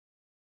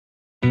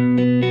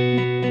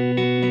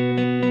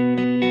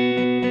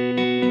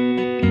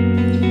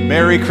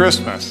Merry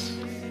Christmas.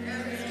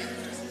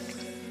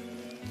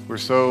 We're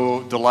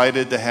so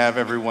delighted to have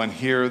everyone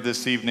here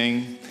this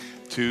evening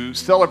to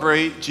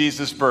celebrate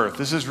Jesus' birth.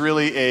 This is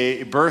really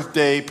a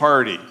birthday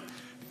party.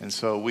 And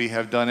so we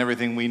have done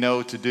everything we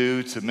know to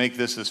do to make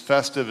this as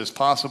festive as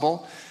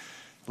possible.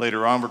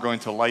 Later on, we're going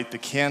to light the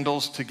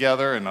candles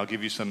together, and I'll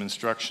give you some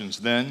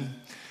instructions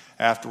then.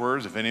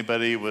 Afterwards, if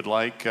anybody would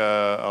like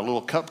a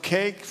little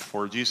cupcake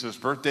for Jesus'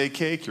 birthday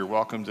cake, you're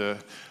welcome to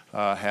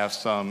have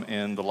some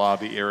in the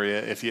lobby area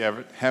if you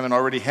haven't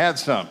already had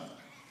some.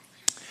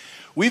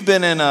 We've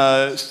been in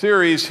a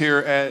series here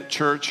at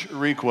Church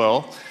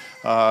Requel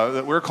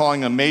that we're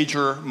calling a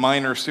major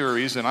minor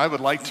series, and I would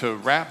like to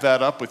wrap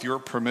that up with your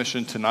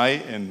permission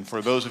tonight. And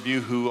for those of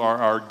you who are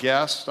our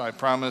guests, I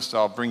promise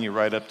I'll bring you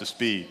right up to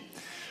speed.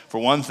 For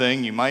one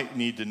thing, you might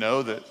need to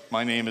know that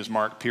my name is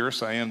Mark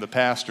Pierce. I am the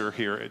pastor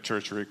here at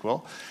Church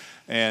Requel,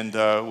 and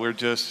we're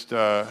just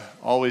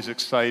always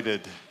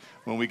excited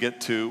when we get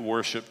to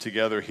worship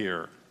together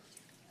here.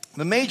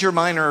 The major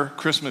minor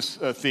Christmas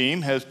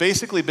theme has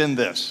basically been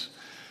this.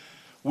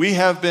 We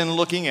have been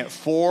looking at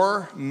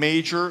 4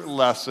 major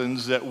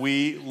lessons that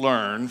we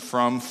learn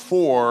from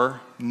 4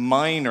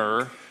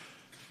 minor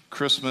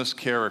Christmas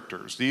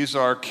characters. These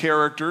are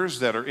characters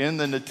that are in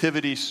the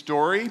nativity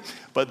story,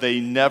 but they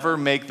never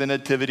make the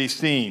nativity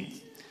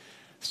scene.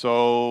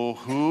 So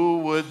who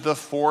would the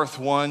 4th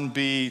one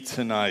be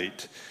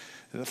tonight?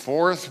 The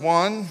 4th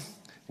one,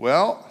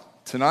 well,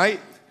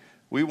 tonight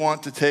we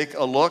want to take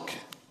a look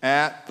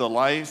at the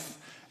life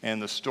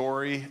and the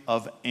story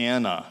of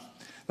Anna.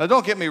 Now,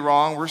 don't get me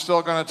wrong, we're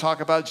still going to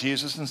talk about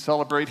Jesus and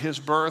celebrate his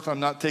birth.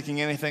 I'm not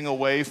taking anything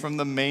away from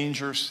the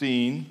manger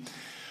scene.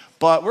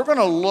 But we're going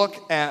to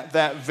look at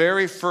that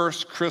very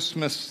first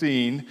Christmas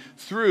scene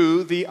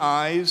through the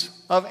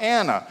eyes of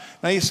Anna.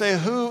 Now, you say,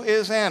 who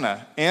is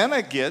Anna?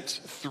 Anna gets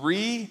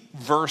 3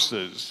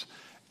 verses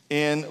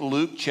in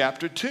Luke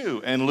chapter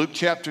 2. And Luke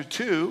chapter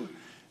 2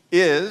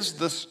 is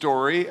the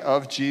story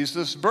of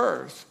Jesus'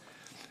 birth.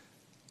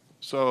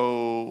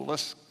 So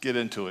let's get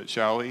into it,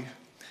 shall we?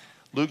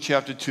 Luke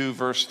chapter 2,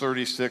 verse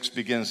 36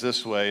 begins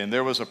this way. And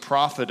there was a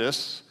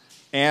prophetess,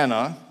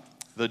 Anna,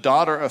 the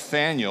daughter of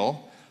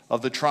Phanuel,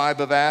 of the tribe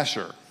of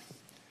Asher.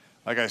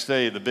 Like I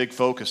say, the big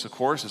focus, of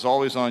course, is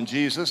always on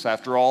Jesus.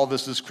 After all,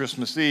 this is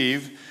Christmas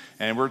Eve,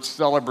 and we're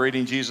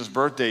celebrating Jesus'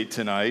 birthday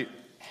tonight.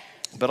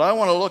 But I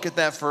want to look at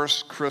that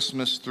first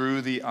Christmas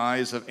through the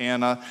eyes of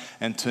Anna,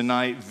 and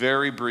tonight,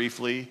 very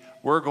briefly,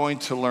 we're going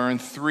to learn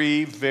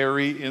 3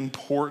 very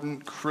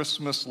important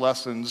Christmas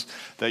lessons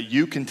that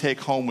you can take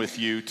home with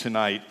you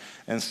tonight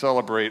and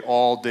celebrate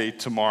all day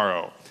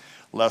tomorrow.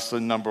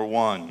 Lesson number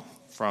 1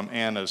 from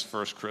Anna's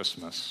first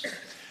Christmas.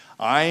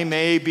 I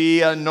may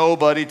be a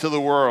nobody to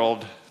the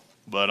world,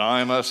 but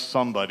I'm a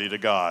somebody to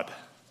God.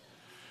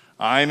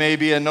 I may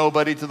be a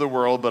nobody to the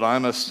world, but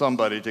I'm a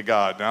somebody to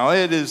God. Now,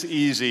 it is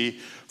easy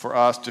for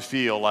us to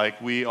feel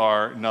like we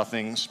are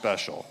nothing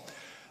special,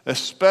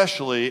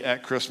 especially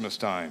at Christmas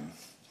time.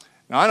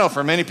 Now, I know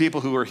for many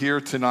people who are here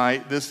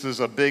tonight, this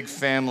is a big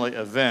family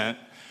event.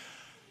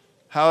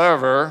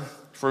 However,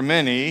 for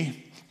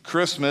many,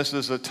 Christmas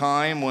is a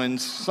time when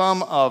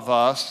some of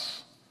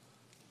us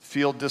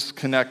feel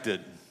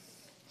disconnected.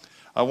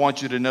 I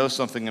want you to know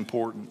something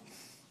important.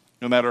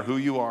 No matter who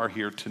you are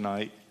here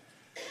tonight,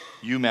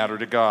 you matter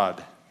to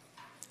God.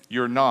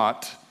 You're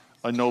not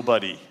a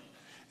nobody.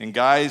 In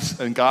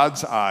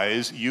God's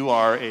eyes, you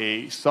are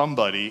a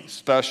somebody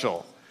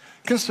special.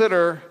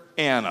 Consider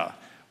Anna.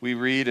 We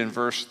read in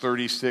verse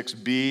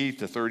 36b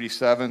to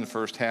 37, the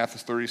first half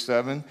is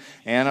 37.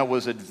 Anna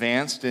was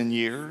advanced in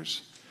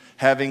years,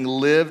 having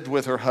lived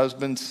with her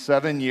husband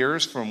 7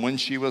 years from when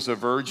she was a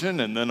virgin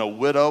and then a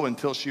widow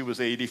until she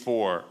was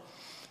 84.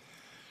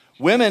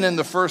 Women in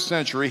the first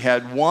century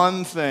had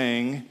one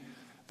thing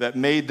that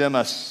made them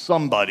a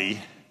somebody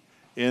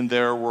in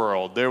their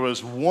world. There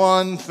was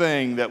one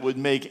thing that would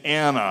make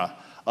Anna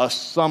a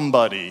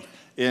somebody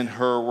in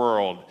her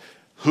world.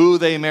 Who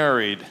they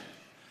married,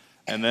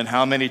 and then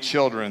how many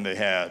children they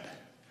had.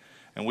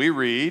 And we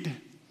read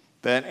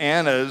that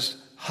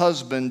Anna's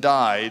husband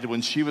died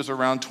when she was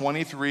around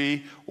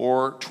 23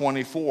 or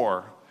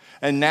 24.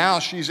 And now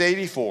she's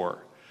 84.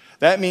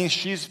 That means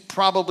she's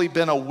probably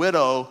been a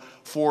widow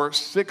for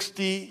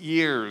 60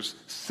 years,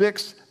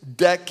 6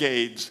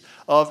 decades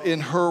of, in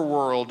her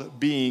world,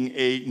 being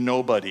a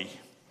nobody.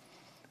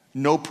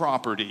 No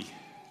property,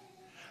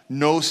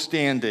 no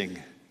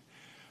standing,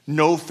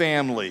 no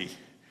family,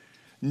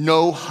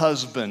 no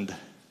husband.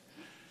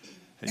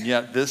 And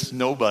yet this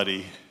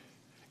nobody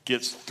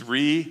gets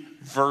 3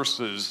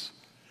 verses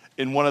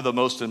in one of the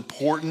most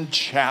important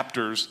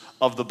chapters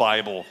of the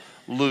Bible,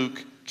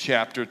 Luke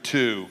chapter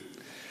 2.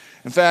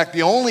 In fact,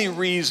 the only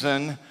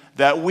reason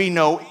that we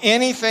know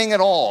anything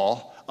at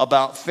all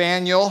about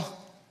Phanuel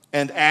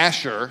and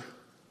Asher,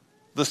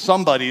 the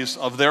somebodies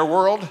of their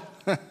world,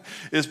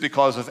 is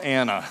because of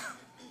Anna.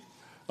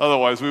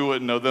 Otherwise, we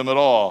wouldn't know them at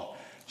all.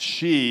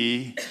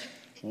 She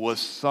was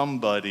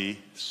somebody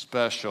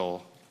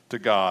special to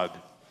God.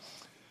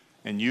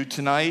 And you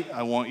tonight,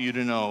 I want you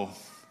to know,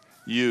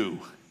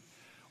 you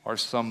are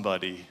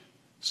somebody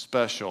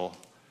special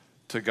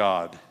to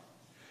God.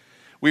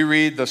 We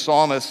read, the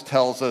psalmist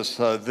tells us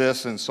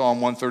this in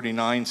Psalm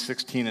 139,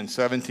 16 and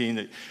 17,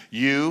 that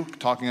you,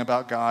 talking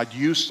about God,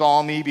 you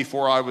saw me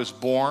before I was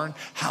born.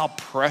 How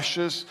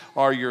precious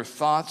are your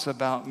thoughts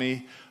about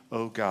me,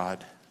 O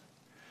God.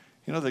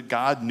 You know that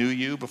God knew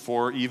you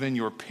before even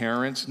your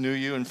parents knew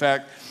you. In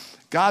fact,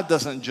 God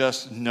doesn't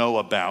just know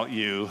about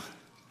you.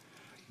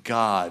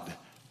 God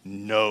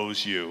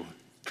knows you.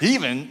 He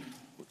even,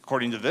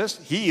 according to this,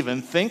 he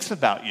even thinks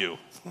about you.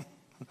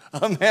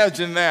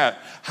 Imagine that.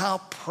 How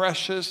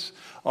precious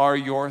are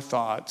your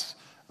thoughts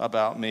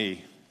about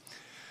me?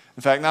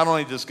 In fact, not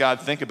only does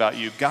God think about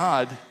you,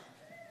 God,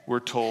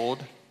 we're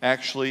told,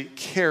 actually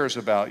cares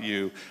about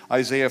you.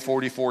 Isaiah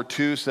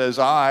 44:2 says,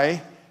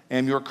 I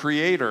am your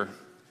creator.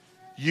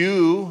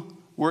 You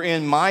were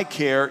in my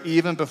care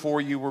even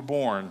before you were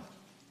born.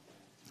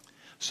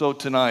 So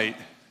tonight,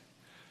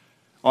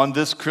 on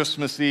this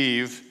Christmas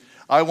Eve,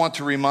 I want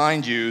to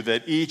remind you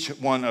that each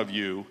one of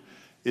you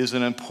is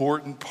an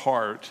important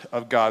part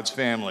of God's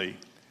family.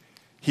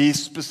 He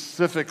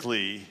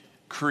specifically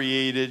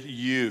created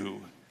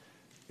you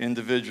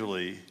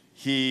individually.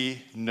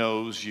 He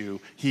knows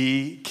you.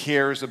 He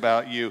cares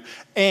about you.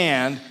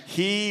 And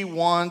he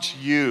wants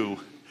you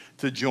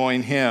to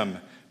join him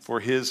for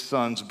his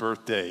son's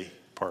birthday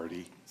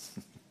party.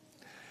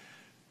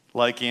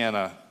 Like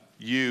Anna,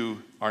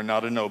 you are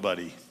not a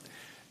nobody.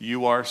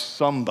 You are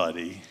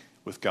somebody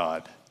with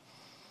God.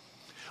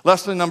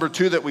 Lesson number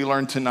 2 that we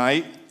learned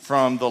tonight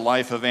from the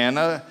life of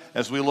Anna,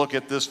 as we look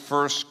at this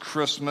first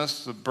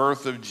Christmas, the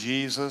birth of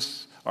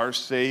Jesus, our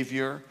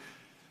Savior,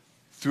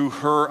 through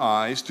her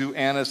eyes, through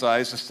Anna's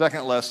eyes, the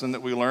second lesson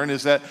that we learn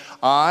is that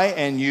I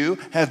and you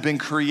have been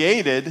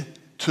created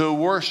to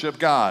worship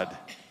God.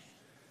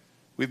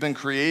 We've been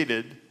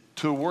created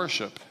to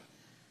worship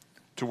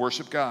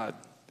God.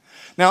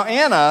 Now,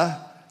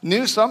 Anna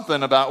knew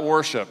something about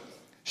worship.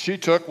 She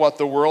took what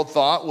the world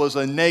thought was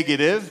a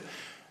negative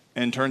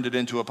and turned it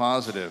into a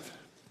positive.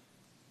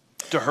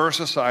 To her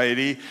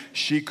society,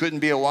 she couldn't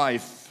be a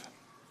wife.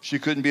 She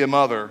couldn't be a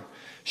mother.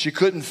 She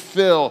couldn't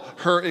fill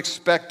her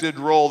expected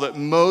role that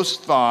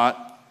most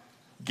thought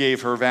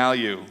gave her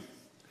value.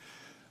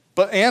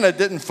 But Anna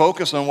didn't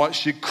focus on what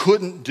she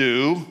couldn't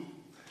do.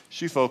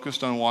 She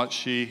focused on what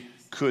she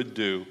could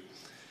do.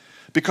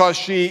 Because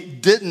she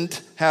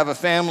didn't have a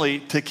family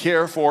to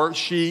care for,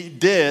 she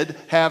did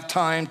have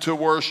time to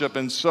worship,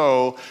 and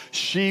so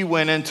she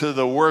went into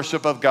the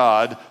worship of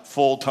God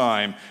full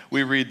time.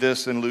 We read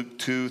this in Luke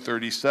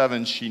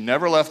 2:37. She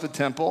never left the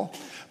temple,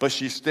 but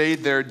she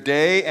stayed there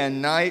day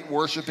and night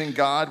worshiping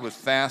God with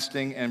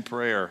fasting and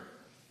prayer.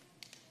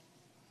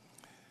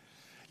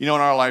 You know,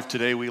 in our life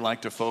today, we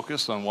like to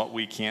focus on what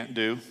we can't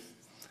do.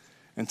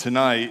 And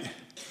tonight,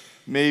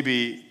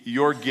 maybe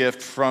your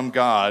gift from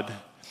God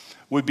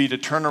would be to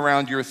turn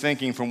around your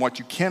thinking from what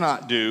you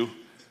cannot do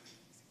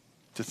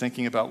to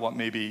thinking about what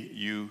maybe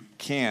you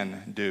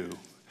can do.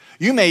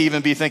 You may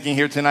even be thinking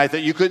here tonight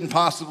that you couldn't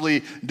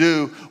possibly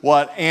do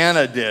what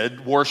Anna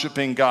did,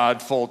 worshiping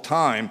God full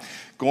time,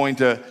 going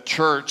to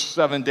church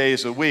 7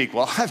 days a week.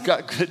 Well, I've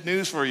got good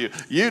news for you.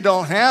 You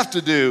don't have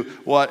to do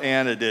what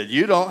Anna did.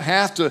 You don't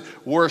have to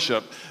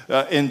worship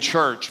in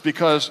church,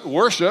 because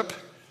worship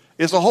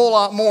is a whole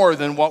lot more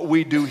than what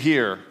we do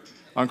here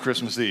on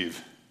Christmas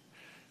Eve,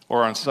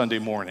 or on Sunday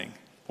morning,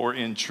 or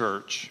in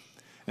church.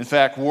 In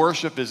fact,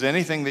 worship is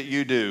anything that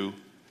you do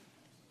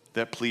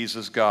that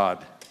pleases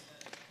God.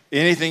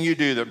 Anything you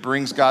do that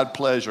brings God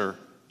pleasure,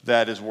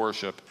 that is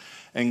worship.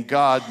 And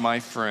God, my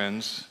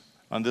friends,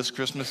 on this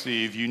Christmas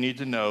Eve, you need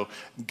to know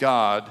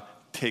God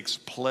takes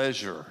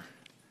pleasure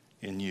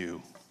in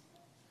you.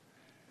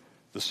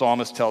 The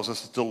psalmist tells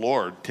us that the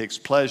Lord takes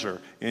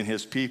pleasure in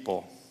his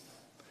people.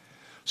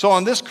 So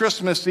on this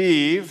Christmas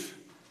Eve,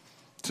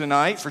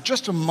 tonight, for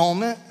just a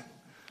moment,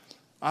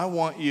 I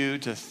want you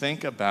to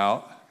think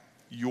about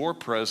your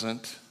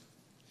present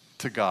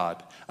to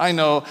God. I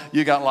know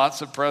you got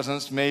lots of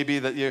presents maybe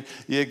that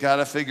you got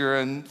to figure,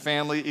 and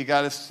family you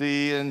got to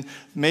see, and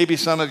maybe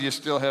some of you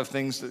still have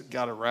things that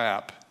got to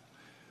wrap.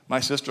 My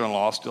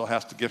sister-in-law still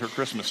has to get her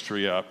Christmas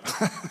tree up.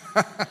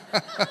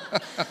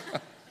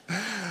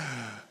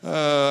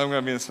 I'm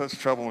going to be in such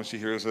trouble when she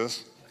hears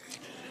this.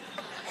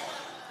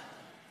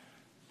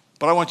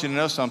 But I want you to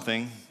know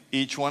something.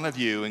 Each one of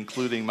you,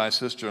 including my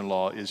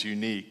sister-in-law, is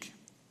unique.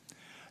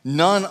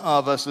 None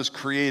of us is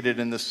created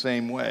in the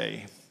same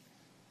way.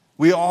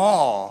 We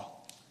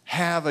all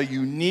have a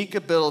unique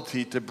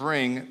ability to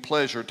bring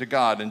pleasure to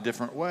God in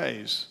different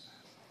ways.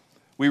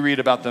 We read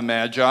about the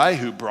Magi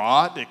who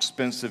brought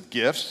expensive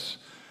gifts.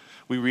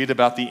 We read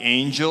about the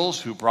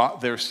angels who brought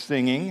their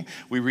singing.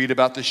 We read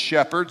about the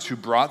shepherds who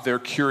brought their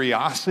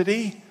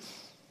curiosity.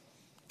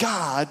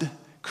 God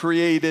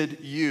created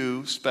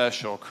you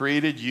special,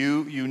 created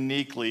you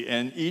uniquely,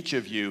 and each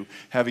of you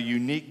have a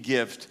unique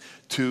gift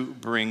to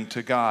bring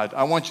to God.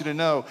 I want you to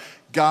know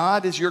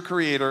God is your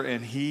creator,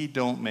 and he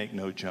don't make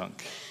no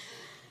junk.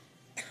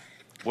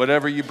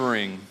 Whatever you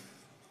bring,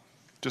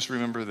 just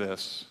remember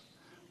this.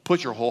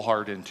 Put your whole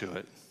heart into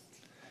it.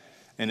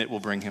 and it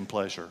will bring him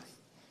pleasure.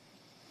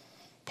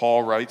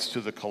 Paul writes to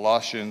the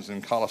Colossians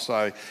in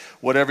Colossae,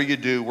 whatever you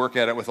do, work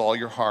at it with all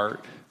your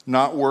heart,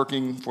 not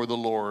working for the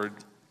Lord,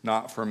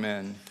 not for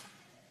men.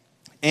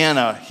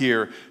 Anna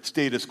here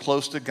stayed as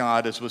close to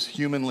God as was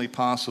humanly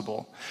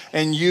possible.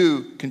 And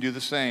you can do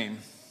the same.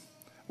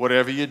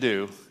 Whatever you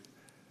do,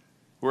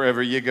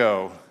 wherever you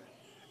go,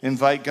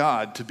 invite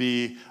God to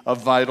be a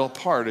vital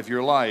part of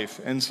your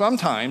life. And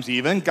sometimes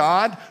even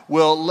God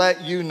will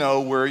let you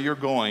know where you're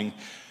going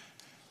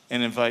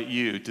and invite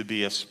you to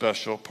be a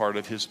special part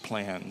of his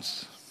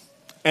plans.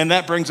 And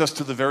that brings us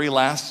to the very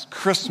last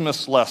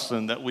Christmas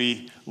lesson that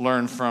we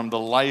learned from the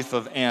life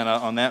of Anna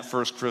on that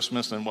first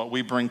Christmas and what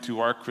we bring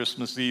to our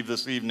Christmas Eve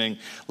this evening.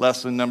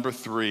 Lesson number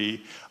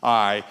 3,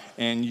 I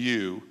and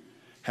you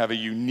have a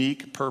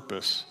unique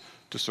purpose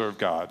to serve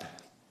God.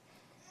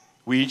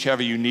 We each have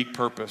a unique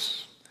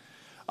purpose.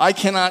 I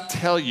cannot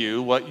tell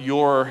you what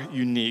your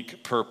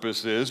unique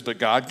purpose is, but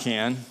God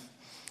can,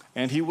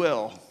 and he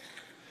will.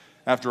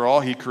 After all,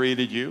 he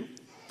created you.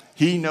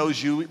 He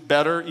knows you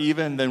better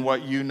even than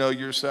what you know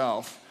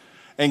yourself.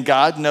 And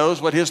God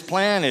knows what his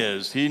plan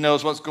is. He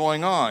knows what's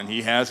going on.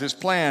 He has his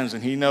plans,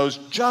 and he knows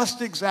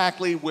just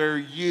exactly where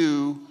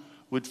you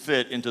would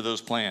fit into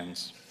those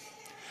plans.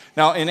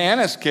 Now, in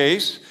Anna's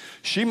case,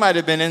 she might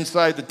have been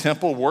inside the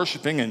temple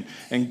worshiping,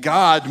 and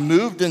God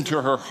moved into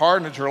her heart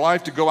and into her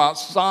life to go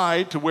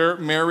outside to where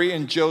Mary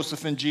and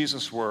Joseph and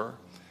Jesus were.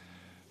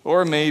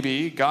 Or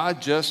maybe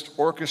God just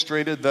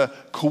orchestrated the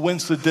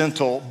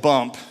coincidental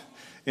bump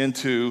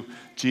into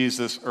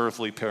Jesus'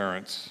 earthly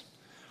parents.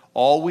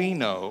 All we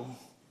know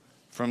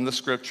from the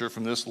scripture,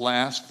 from this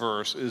last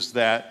verse, is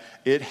that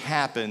it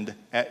happened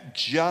at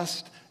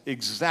just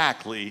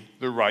exactly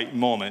the right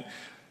moment.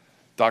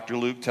 Dr.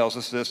 Luke tells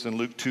us this in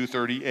Luke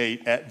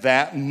 2:38. At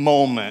that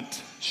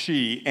moment,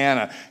 she,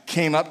 Anna,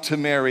 came up to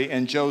Mary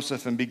and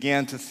Joseph and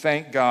began to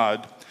thank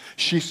God.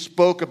 She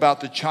spoke about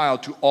the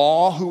child to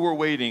all who were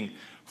waiting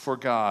for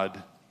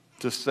God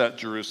to set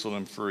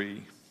Jerusalem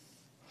free.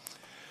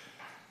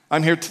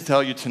 I'm here to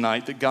tell you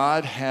tonight that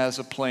God has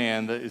a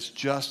plan that is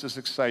just as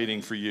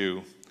exciting for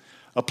you.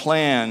 A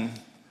plan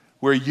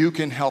where you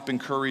can help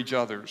encourage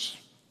others,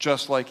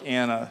 just like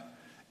Anna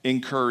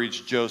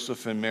encouraged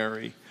Joseph and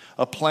Mary.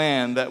 A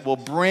plan that will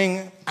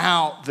bring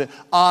out the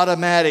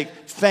automatic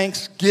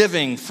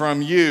thanksgiving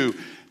from you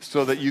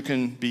so that you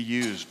can be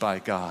used by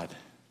God.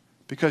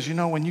 Because you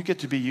know, when you get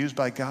to be used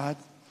by God,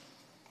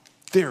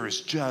 there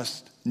is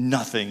just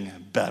nothing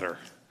better.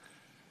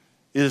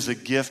 It is a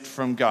gift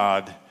from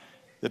God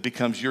that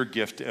becomes your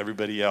gift to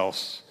everybody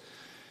else.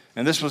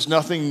 And this was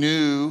nothing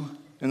new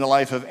in the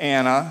life of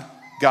Anna.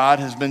 God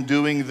has been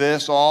doing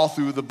this all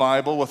through the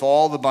Bible with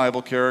all the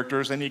Bible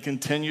characters, and he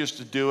continues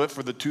to do it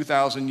for the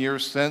 2,000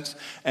 years since,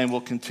 and will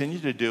continue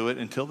to do it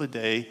until the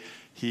day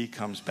he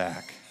comes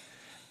back.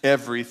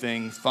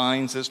 Everything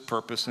finds its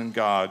purpose in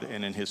God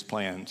and in his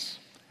plans.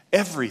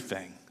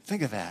 Everything.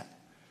 Think of that.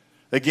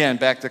 Again,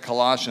 back to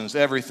Colossians,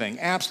 everything,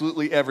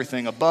 absolutely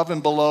everything, above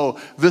and below,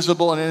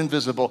 visible and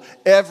invisible,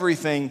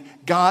 everything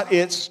got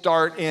its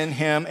start in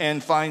him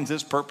and finds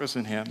its purpose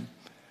in him.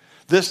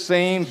 This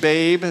same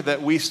babe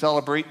that we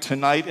celebrate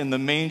tonight in the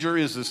manger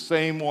is the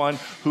same one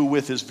who,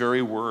 with his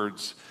very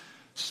words,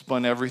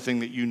 spun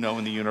everything that you know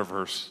in the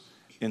universe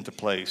into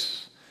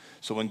place.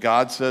 So when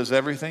God says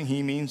everything,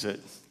 he means it.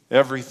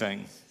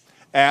 Everything.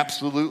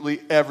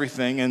 Absolutely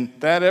everything. And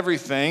that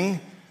everything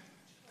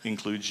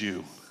includes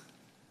you.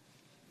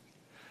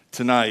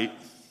 Tonight,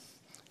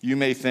 you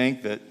may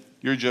think that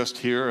you're just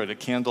here at a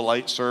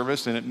candlelight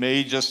service, and it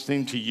may just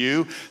seem to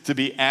you to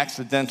be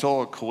accidental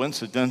or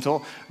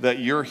coincidental that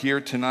you're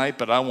here tonight,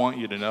 but I want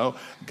you to know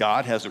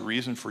God has a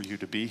reason for you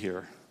to be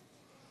here.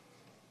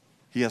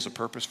 He has a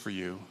purpose for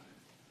you,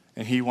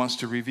 and he wants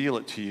to reveal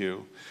it to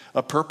you.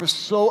 A purpose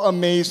so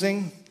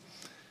amazing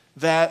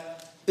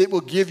that it will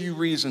give you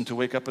reason to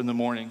wake up in the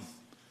morning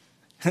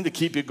and to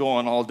keep you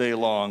going all day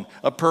long.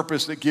 A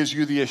purpose that gives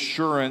you the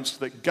assurance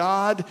that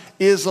God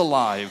is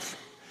alive,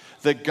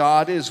 that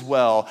God is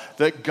well,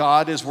 that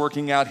God is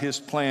working out his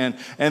plan,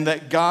 and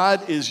that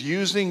God is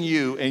using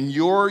you and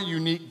your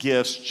unique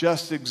gifts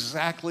just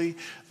exactly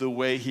the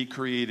way he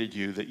created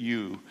you, that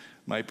you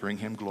might bring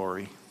him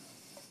glory.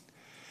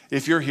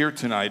 If you're here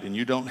tonight and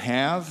you don't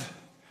have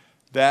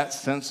that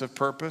sense of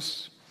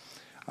purpose,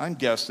 I'm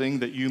guessing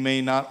that you may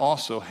not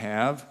also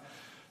have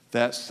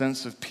that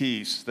sense of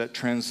peace that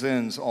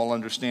transcends all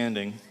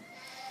understanding.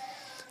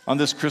 On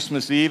this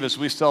Christmas Eve, as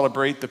we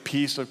celebrate the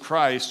peace of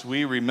Christ,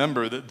 we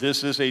remember that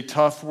this is a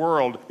tough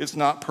world. It's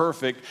not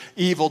perfect.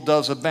 Evil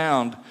does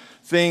abound.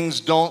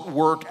 Things don't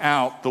work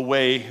out the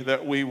way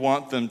that we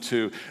want them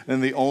to.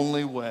 And the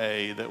only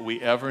way that we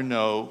ever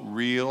know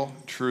real,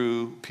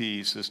 true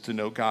peace is to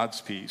know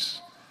God's peace.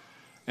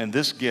 And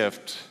this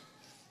gift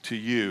to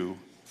you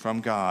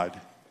from God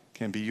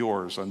can be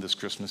yours on this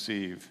Christmas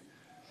Eve.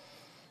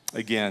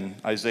 Again,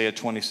 Isaiah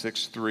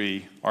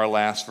 26:3, our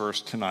last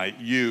verse tonight.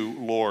 You,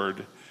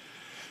 Lord,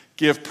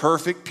 give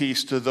perfect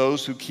peace to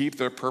those who keep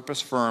their purpose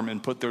firm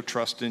and put their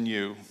trust in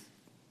you.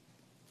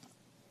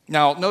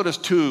 Now, notice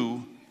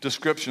two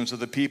descriptions of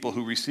the people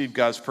who received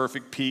God's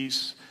perfect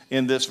peace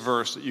in this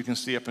verse that you can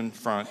see up in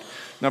front.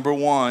 Number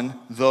one,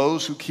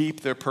 those who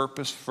keep their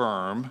purpose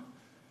firm.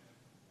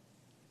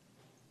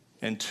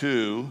 And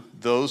two,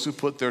 those who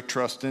put their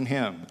trust in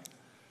him.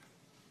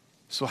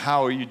 So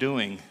how are you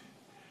doing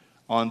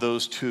on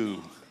those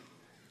two?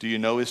 Do you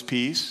know his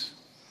peace?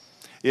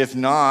 If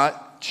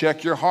not,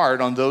 check your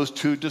heart on those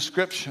two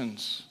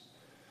descriptions.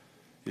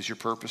 Is your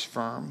purpose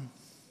firm?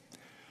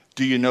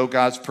 Do you know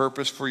God's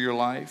purpose for your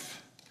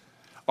life?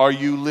 Are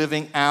you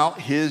living out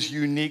his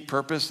unique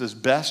purpose as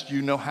best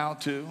you know how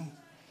to?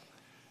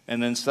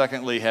 And then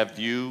secondly, have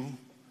you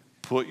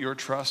put your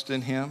trust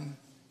in him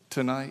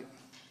tonight?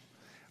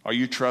 Are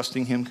you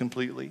trusting him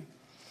completely?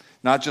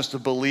 Not just a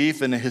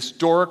belief in a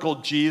historical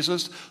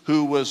Jesus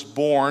who was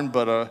born,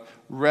 but a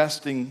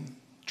resting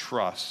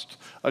trust.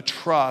 A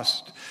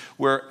trust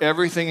where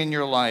everything in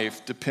your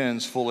life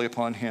depends fully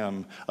upon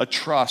him. A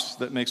trust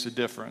that makes a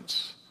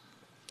difference.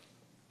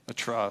 A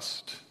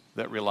trust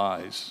that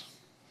relies.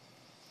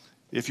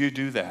 If you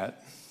do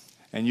that,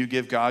 and you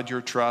give God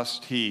your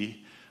trust,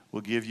 he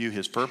will give you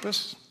his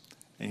purpose,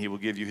 and he will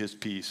give you his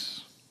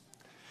peace.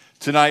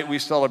 Tonight we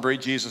celebrate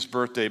Jesus'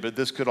 birthday, but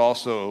this could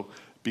also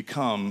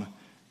become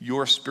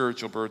your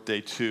spiritual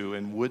birthday too,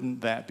 and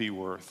wouldn't that be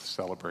worth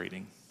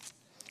celebrating?